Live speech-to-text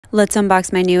Let's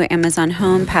unbox my new Amazon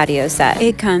Home patio set.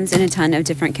 It comes in a ton of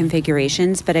different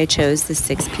configurations, but I chose the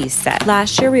 6-piece set.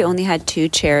 Last year, we only had 2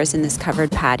 chairs in this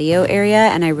covered patio area,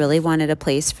 and I really wanted a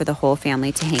place for the whole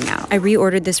family to hang out. I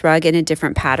reordered this rug in a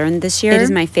different pattern this year. It is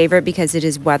my favorite because it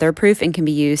is weatherproof and can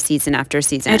be used season after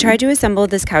season. I tried to assemble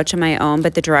this couch on my own,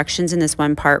 but the directions in this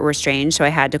one part were strange, so I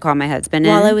had to call my husband in.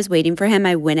 While I was waiting for him,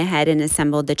 I went ahead and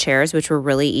assembled the chairs, which were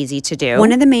really easy to do.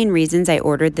 One of the main reasons I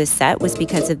ordered this set was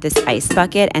because of this ice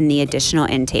bucket and the additional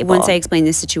end table. Once I explained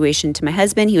the situation to my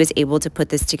husband, he was able to put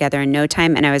this together in no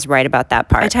time, and I was right about that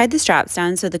part. I tied the straps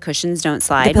down so the cushions don't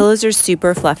slide. The pillows are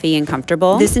super fluffy and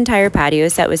comfortable. This entire patio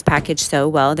set was packaged so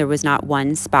well, there was not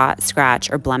one spot, scratch,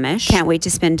 or blemish. Can't wait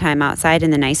to spend time outside in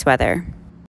the nice weather.